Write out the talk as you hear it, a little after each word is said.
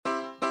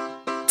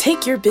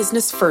Take your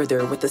business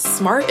further with the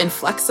smart and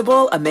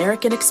flexible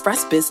American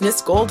Express Business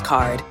Gold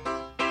Card.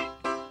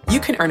 You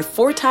can earn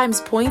 4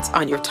 times points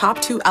on your top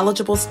 2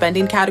 eligible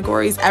spending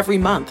categories every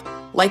month,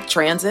 like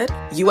transit,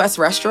 U.S.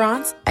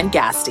 restaurants, and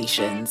gas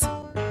stations.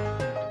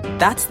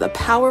 That's the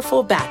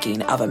powerful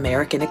backing of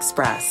American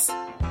Express.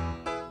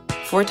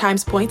 4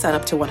 times points on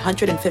up to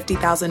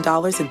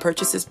 $150,000 in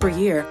purchases per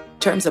year.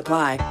 Terms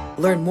apply.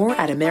 Learn more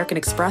at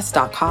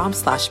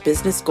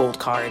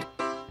americanexpress.com/businessgoldcard.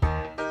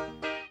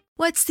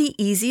 What's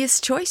the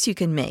easiest choice you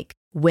can make?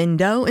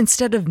 Window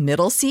instead of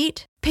middle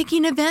seat?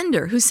 Picking a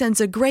vendor who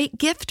sends a great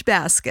gift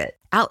basket?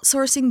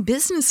 Outsourcing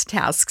business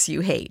tasks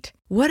you hate?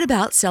 What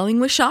about selling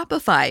with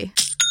Shopify?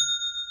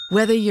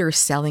 Whether you're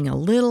selling a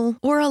little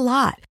or a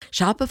lot,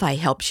 Shopify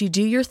helps you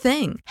do your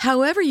thing,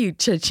 however you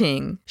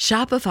cha-ching.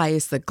 Shopify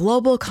is the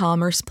global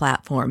commerce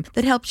platform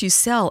that helps you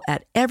sell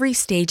at every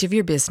stage of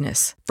your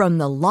business. From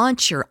the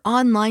launch your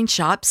online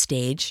shop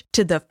stage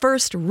to the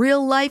first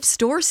real-life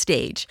store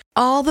stage,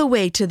 all the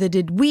way to the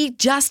did we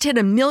just hit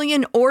a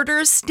million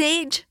orders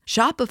stage.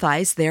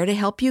 Shopify's there to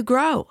help you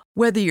grow.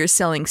 Whether you're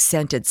selling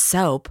scented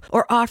soap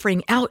or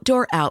offering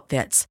outdoor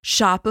outfits,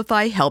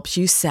 Shopify helps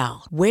you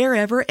sell.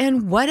 Wherever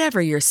and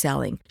whatever you're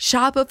selling,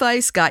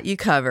 Shopify's got you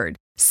covered.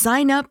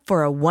 Sign up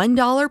for a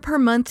 $1 per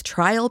month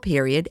trial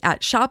period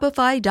at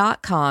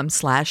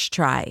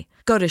shopify.com/try.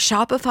 Go to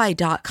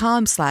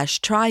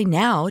shopify.com/try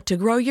now to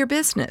grow your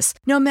business,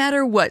 no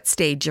matter what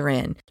stage you're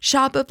in.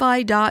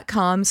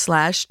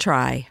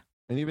 Shopify.com/try.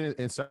 And even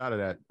inside of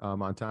that,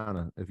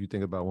 Montana, if you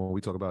think about when we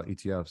talk about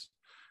ETFs,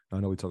 I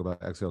know we talk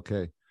about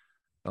XLK,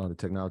 the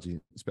technology,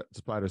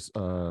 Spiders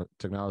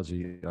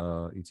technology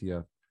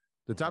ETF.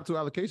 The top 2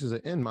 allocations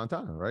are in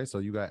Montana, right? So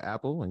you got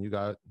Apple and you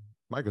got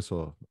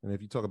Microsoft. And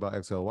if you talk about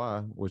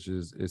XLY, which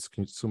is it's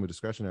consumer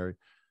discretionary,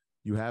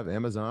 you have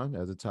Amazon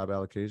as a top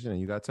allocation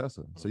and you got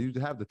Tesla. So you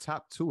have the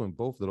top 2 in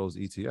both of those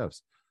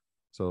ETFs.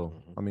 So,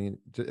 I mean,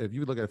 if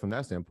you look at it from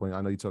that standpoint,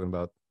 I know you're talking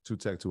about 2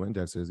 tech, 2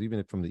 indexes,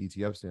 even from the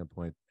ETF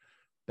standpoint,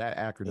 that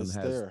acronym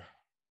has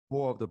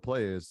 4 of the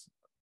players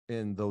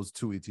in those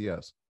 2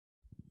 ETFs.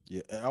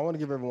 Yeah, and I want to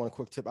give everyone a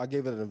quick tip. I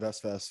gave it an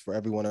InvestFest. For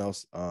everyone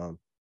else, I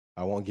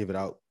won't give it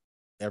out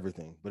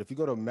everything. But if you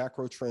go to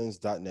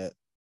macrotrends.net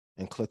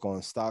and click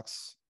on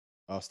stocks,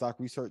 stock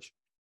research,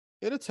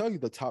 it'll tell you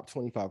the top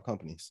 25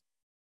 companies.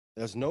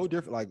 There's no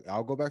different. Like,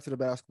 I'll go back to the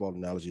basketball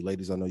analogy.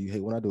 Ladies, I know you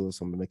hate when I do it,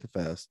 so I'm going to make it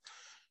fast.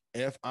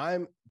 If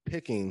I'm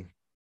picking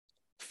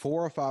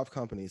 4 or 5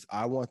 companies,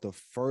 I want the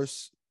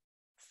first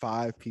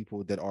 5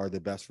 people that are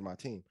the best for my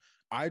team.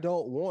 I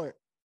don't want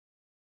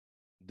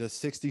the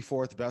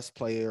 64th best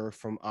player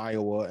from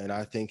Iowa, and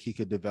I think he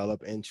could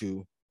develop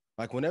into,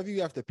 like, whenever you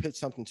have to pitch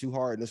something too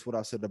hard, and this is what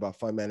I said about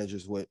fund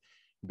managers with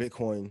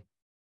Bitcoin.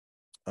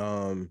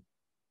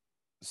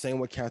 Same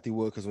with Kathy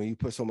Wood, because when you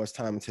put so much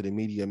time into the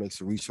media, it makes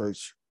the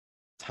research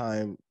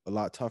time a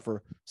lot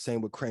tougher. Same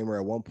with Kramer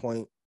at one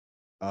point.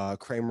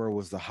 Kramer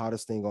was the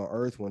hottest thing on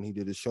earth when he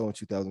did his show in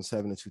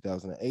 2007 and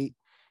 2008.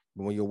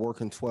 But when you're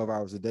working 12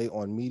 hours a day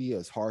on media,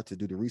 it's hard to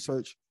do the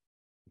research.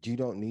 You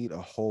don't need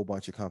a whole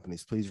bunch of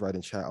companies. Please write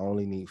in chat. I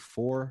only need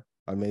 4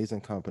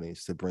 amazing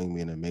companies to bring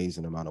me an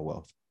amazing amount of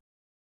wealth.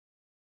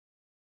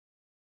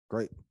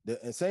 Great.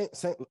 And same,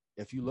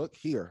 if you look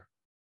here,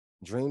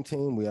 Dream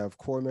Team, we have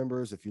core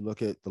members. If you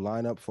look at the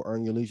lineup for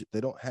Earn Your Leisure,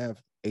 they don't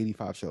have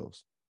 85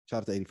 shows.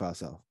 Shout out to 85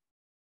 South,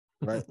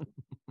 right?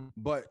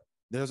 But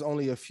there's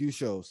only a few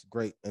shows.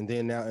 Great. And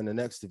then now in the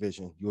next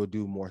division, you'll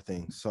do more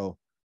things. So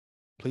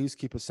please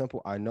keep it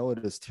simple. I know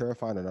it is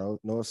terrifying and I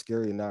know it's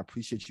scary, and I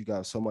appreciate you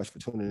guys so much for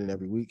tuning in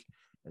every week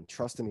and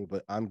trusting me,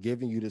 but I'm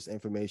giving you this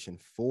information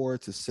 4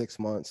 to 6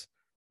 months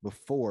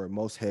before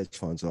most hedge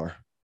funds are.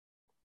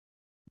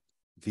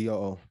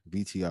 VOO,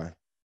 VTI,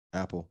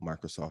 Apple,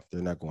 Microsoft,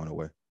 they're not going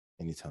away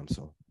anytime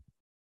soon.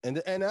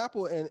 And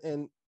Apple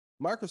and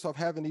Microsoft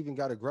haven't even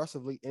got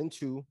aggressively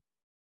into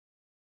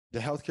the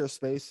healthcare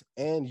space,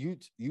 and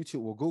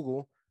YouTube or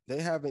Google,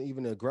 they haven't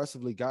even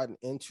aggressively gotten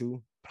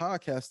into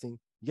podcasting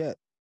yet.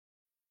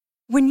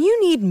 When you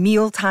need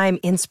mealtime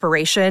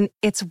inspiration,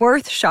 it's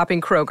worth shopping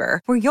Kroger,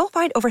 where you'll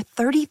find over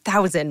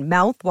 30,000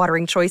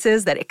 mouth-watering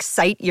choices that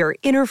excite your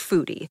inner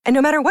foodie. And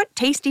no matter what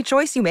tasty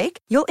choice you make,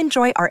 you'll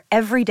enjoy our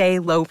everyday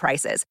low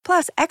prices,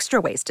 plus extra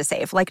ways to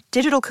save, like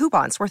digital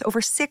coupons worth over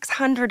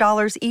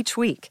 $600 each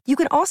week. You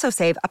can also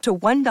save up to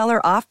 $1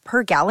 off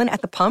per gallon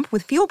at the pump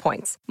with fuel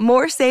points.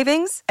 More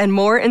savings and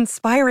more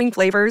inspiring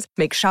flavors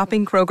make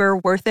shopping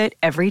Kroger worth it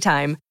every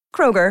time.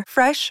 Kroger,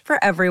 fresh for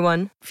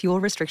everyone.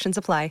 Fuel restrictions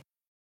apply.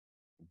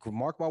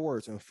 Mark my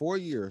words, in 4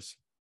 years,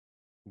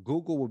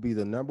 Google will be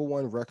the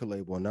 #1 record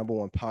label and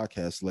 #1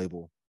 podcast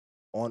label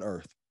on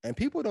earth. And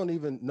people don't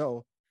even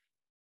know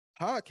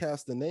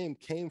podcast, the name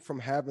came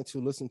from having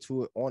to listen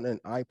to it on an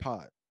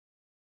iPod.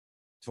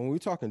 So when we're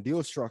talking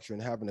deal structure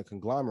and having a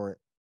conglomerate,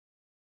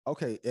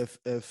 okay,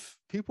 if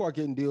people are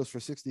getting deals for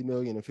 60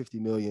 million and 50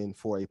 million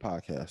for a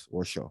podcast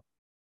or show,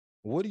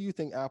 what do you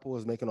think Apple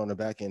is making on the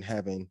back end?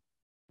 Having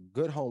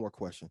good homework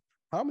question.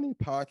 How many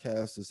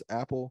podcasts does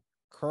Apple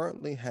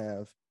currently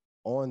have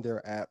on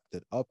their app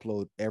that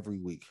upload every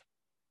week?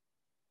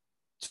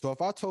 So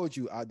if I told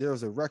you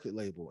there's a record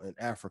label in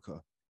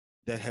Africa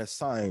that has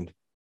signed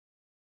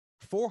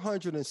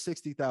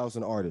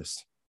 460,000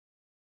 artists,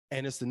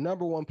 and it's the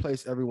number one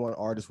place everyone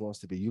artist wants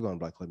to be, you're going to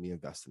be like, let me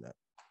invest in that.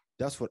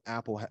 That's what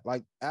Apple,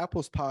 like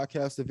Apple's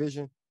podcast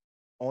division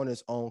on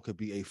its own could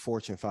be a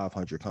Fortune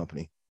 500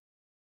 company.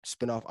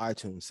 Spin off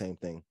iTunes, same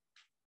thing.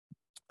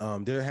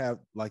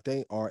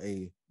 They are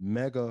a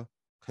mega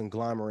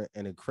conglomerate.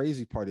 And the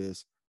crazy part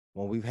is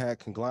when we've had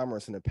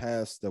conglomerates in the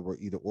past that were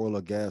either oil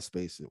or gas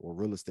based or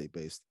real estate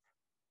based,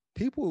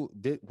 people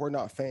were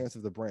not fans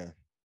of the brand.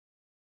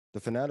 The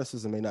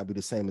fanaticism may not be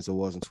the same as it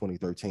was in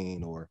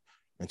 2013 or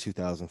in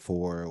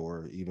 2004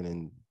 or even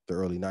in the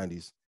early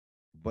 90s,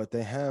 but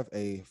they have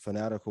a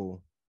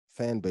fanatical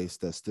fan base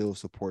that still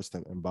supports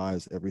them and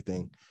buys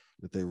everything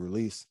that they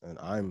release. And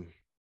I'm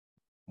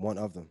one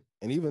of them.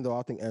 And even though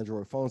I think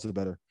Android phones are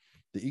better,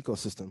 the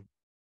ecosystem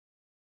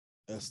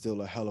is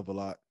still a hell of a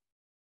lot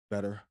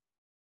better.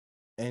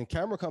 And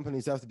camera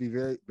companies have to be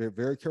very, very,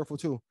 very careful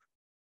too.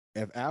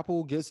 If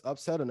Apple gets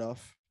upset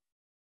enough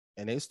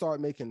and they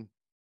start making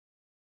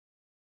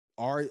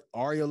Arri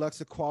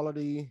Alexa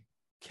quality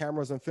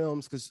cameras and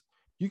films, because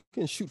you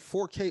can shoot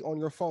 4K on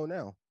your phone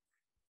now.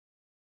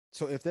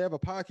 So if they have a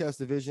podcast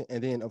division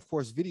and then of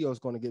course video is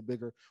going to get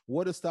bigger,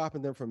 what is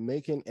stopping them from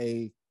making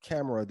a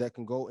camera that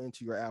can go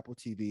into your Apple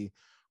TV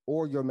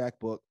or your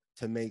MacBook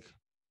to make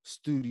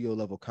studio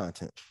level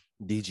content?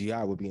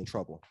 DJI would be in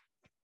trouble.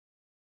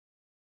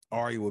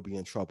 Arri would be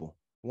in trouble.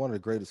 One of the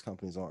greatest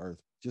companies on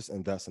earth. Just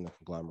invest in the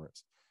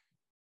conglomerates.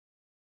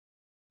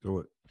 Do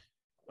it.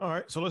 All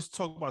right, so let's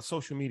talk about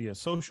social media.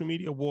 Social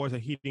media wars are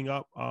heating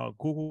up.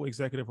 Google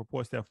executive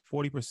reports that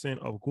 40%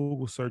 of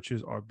Google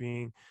searches are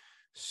being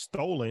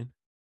stolen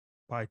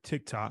by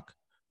TikTok.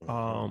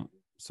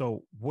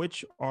 So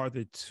which are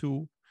the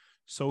two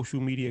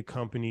social media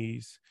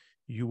companies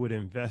you would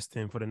invest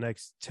in for the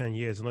next 10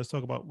 years? And let's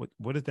talk about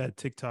what is that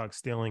TikTok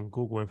stealing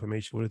Google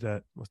information? What's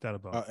that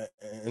about?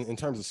 In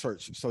terms of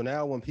search. So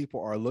now when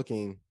people are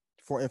looking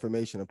for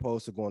information,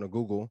 opposed to going to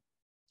Google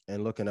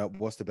and looking up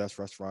what's the best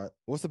restaurant,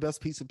 what's the best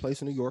pizza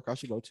place in New York I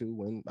should go to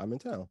when I'm in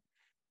town,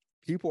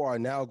 people are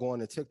now going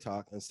to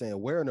TikTok and saying,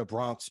 where in the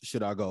Bronx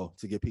should I go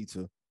to get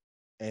pizza?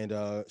 And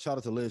shout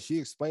out to Liz. She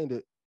explained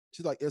it.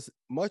 She's like, it's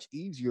much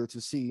easier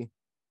to see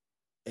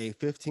a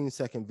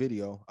 15-second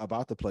video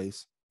about the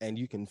place and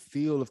you can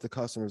feel if the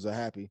customers are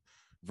happy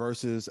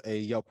versus a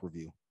Yelp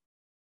review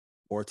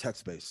or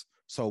text-based.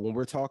 So when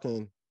we're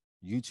talking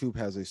YouTube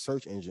has a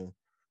search engine,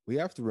 we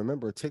have to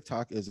remember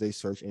TikTok is a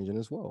search engine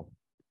as well.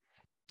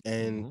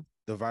 And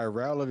the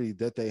virality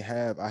that they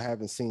have, I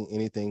haven't seen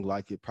anything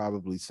like it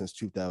probably since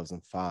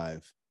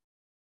 2005.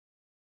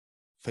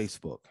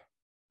 Facebook.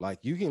 Like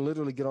you can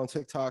literally get on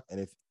TikTok, and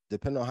if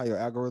depending on how your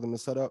algorithm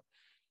is set up,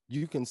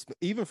 you can,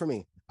 even for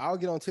me, I'll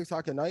get on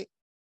TikTok at night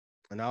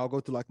and I'll go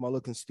through like my little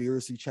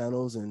conspiracy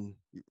channels and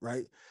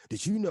right.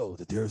 Did you know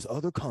that there's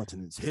other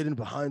continents hidden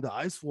behind the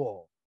ice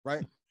wall?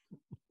 Right.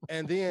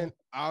 And then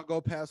I'll go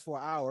past for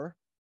an hour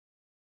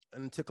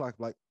and TikTok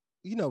like,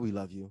 you know, we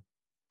love you,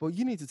 but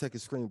you need to take a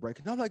screen break.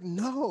 And I'm like,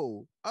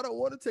 no, I don't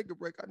want to take a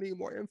break. I need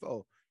more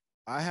info.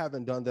 I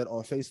haven't done that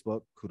on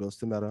Facebook. Kudos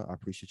to Meta. I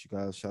appreciate you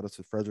guys. Shout out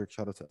to Frederick.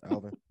 Shout out to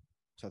Alvin.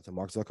 Shout out to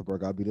Mark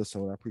Zuckerberg. I'll be there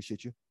soon. I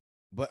appreciate you.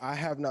 But I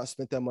have not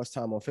spent that much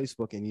time on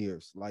Facebook in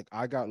years. Like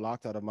I got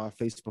locked out of my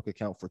Facebook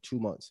account for 2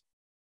 months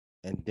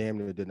and damn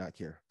near did not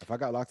care. If I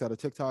got locked out of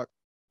TikTok,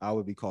 I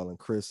would be calling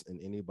Chris and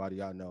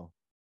anybody I know.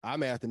 I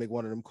may have to make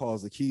one of them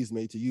calls the Keys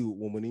made to you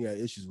when he had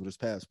issues with his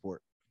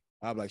passport.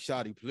 I'm like,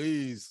 Shotty,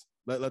 please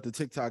let the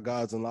TikTok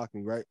gods unlock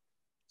me, right?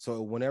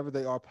 So whenever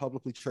they are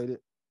publicly traded,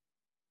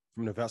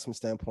 from an investment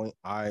standpoint,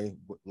 I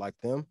would like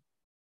them.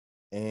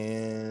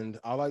 And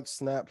I like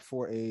Snap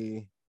for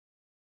a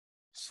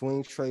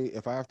swing trade.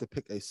 If I have to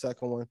pick a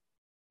second one,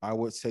 I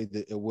would say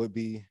that it would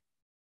be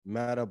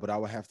Meta, but I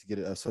would have to get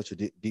it at such a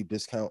deep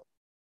discount.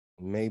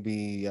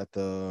 Maybe at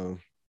let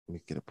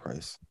me get a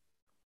price.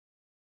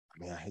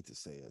 I mean, I hate to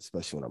say it,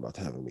 especially when I'm about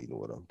to have a meeting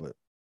with them, but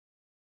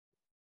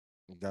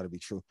it got to be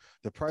true.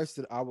 The price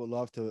that I would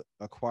love to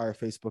acquire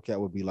Facebook at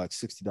would be like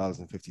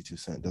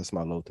 $60.52. That's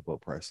my low to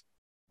boat price.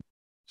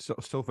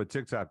 So for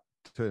TikTok,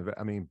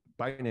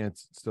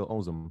 ByteDance still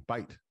owns them.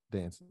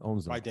 ByteDance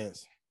owns them.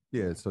 ByteDance.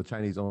 Yeah, so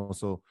Chinese own.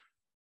 So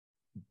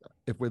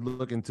if we're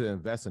looking to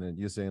invest in it,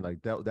 you're saying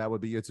like that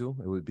would be your two?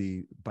 It would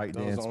be ByteDance.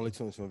 Those are the only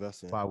two to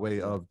invest in. By way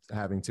of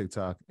having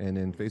TikTok and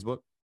then Facebook?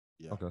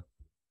 Yeah. Okay.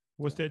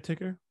 What's their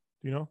ticker?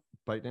 Do you know?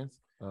 ByteDance?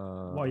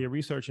 While you're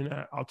researching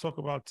that, I'll talk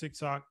about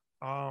TikTok.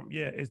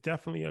 It's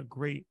definitely a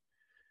great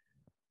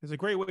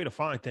way to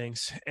find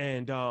things.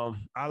 And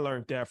I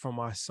learned that from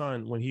my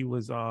son when he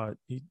was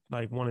he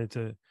like wanted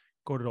to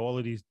go to all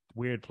of these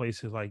weird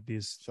places like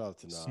this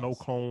snow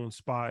cone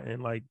spot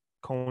and like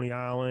Coney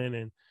Island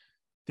and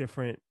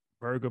different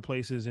burger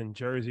places in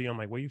Jersey. I'm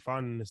like, where you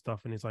finding this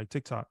stuff? And it's like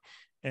TikTok.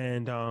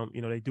 And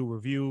they do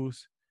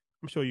reviews.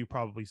 I'm sure you've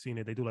probably seen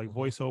it. They do like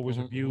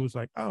voiceovers, reviews,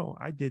 like, oh,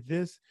 I did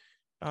this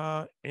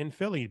in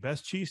Philly,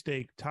 best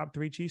cheesesteak, top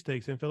 3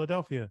 cheesesteaks in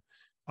Philadelphia.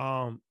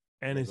 And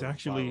it's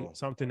actually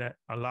something that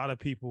a lot of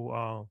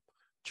people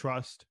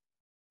trust,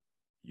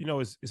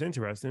 it's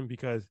interesting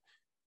because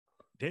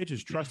they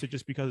just trust it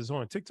just because it's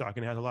on TikTok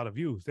and it has a lot of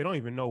views. They don't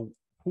even know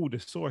who the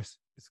source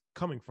is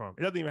coming from.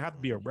 It doesn't even have to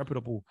be a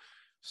reputable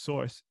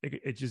source.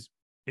 It just,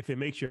 if it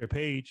makes your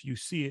page, you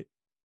see it,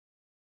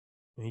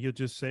 and you'll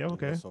just say,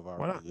 okay, so viral,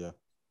 why not? Yeah.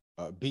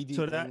 BDNC.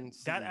 So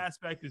that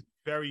aspect is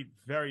very,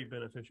 very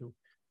beneficial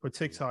for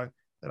TikTok.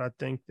 That I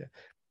think that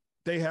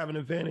they have an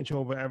advantage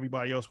over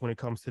everybody else when it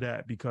comes to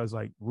that, because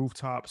like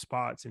rooftop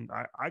spots, and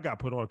I got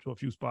put on to a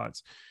few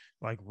spots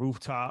like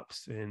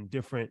rooftops and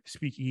different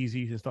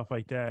speakeasies and stuff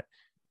like that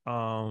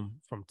from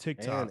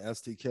TikTok. And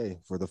STK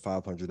for the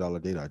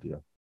 $500 date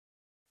idea.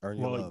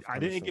 Well, I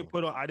didn't get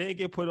put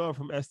on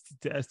from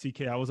to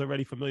STK. I was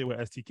already familiar with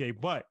STK,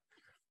 but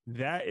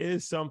that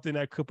is something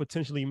that could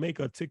potentially make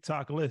a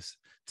TikTok list.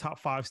 Top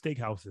 5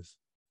 steakhouses.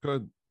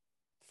 Good.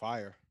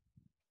 Fire.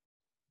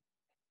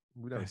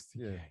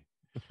 Yeah.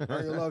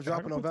 Earn Your Love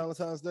dropping on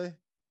Valentine's Day.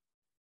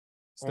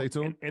 Stay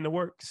tuned. In the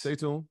works. Stay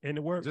tuned. In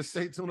the works. Just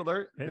stay tuned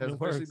alert. It has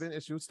officially been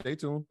issued. Stay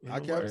tuned.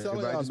 I kept telling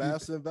you, I'm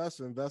massive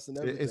investor, invest in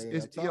everything.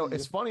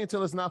 It's funny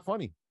until it's not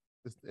funny.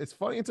 It's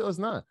funny until it's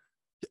not.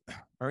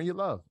 Earn Your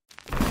Love.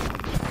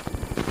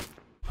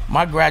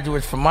 My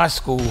graduates from my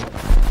school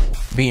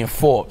being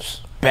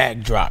Forbes.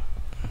 Bag drop.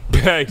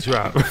 Bag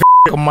drop.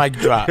 A mic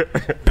drop.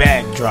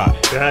 Bag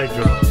drop. Bag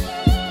drop.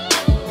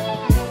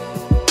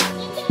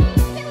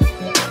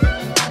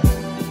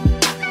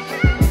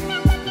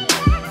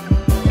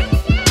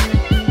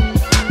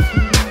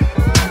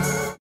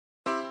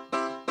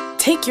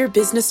 Take your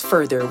business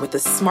further with the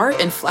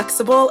smart and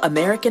flexible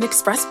American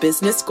Express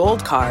Business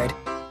Gold Card.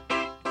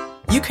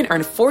 You can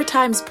earn 4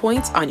 times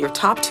points on your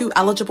top 2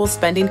 eligible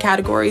spending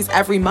categories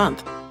every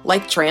month,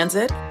 like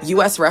transit,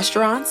 U.S.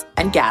 restaurants,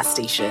 and gas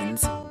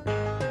stations.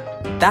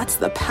 That's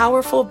the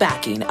powerful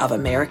backing of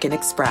American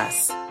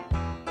Express.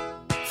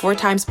 4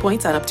 times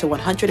points on up to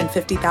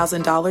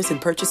 $150,000 in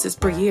purchases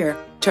per year.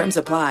 Terms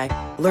apply.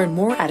 Learn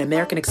more at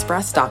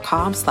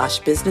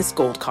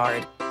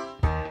americanexpress.com/businessgoldcard.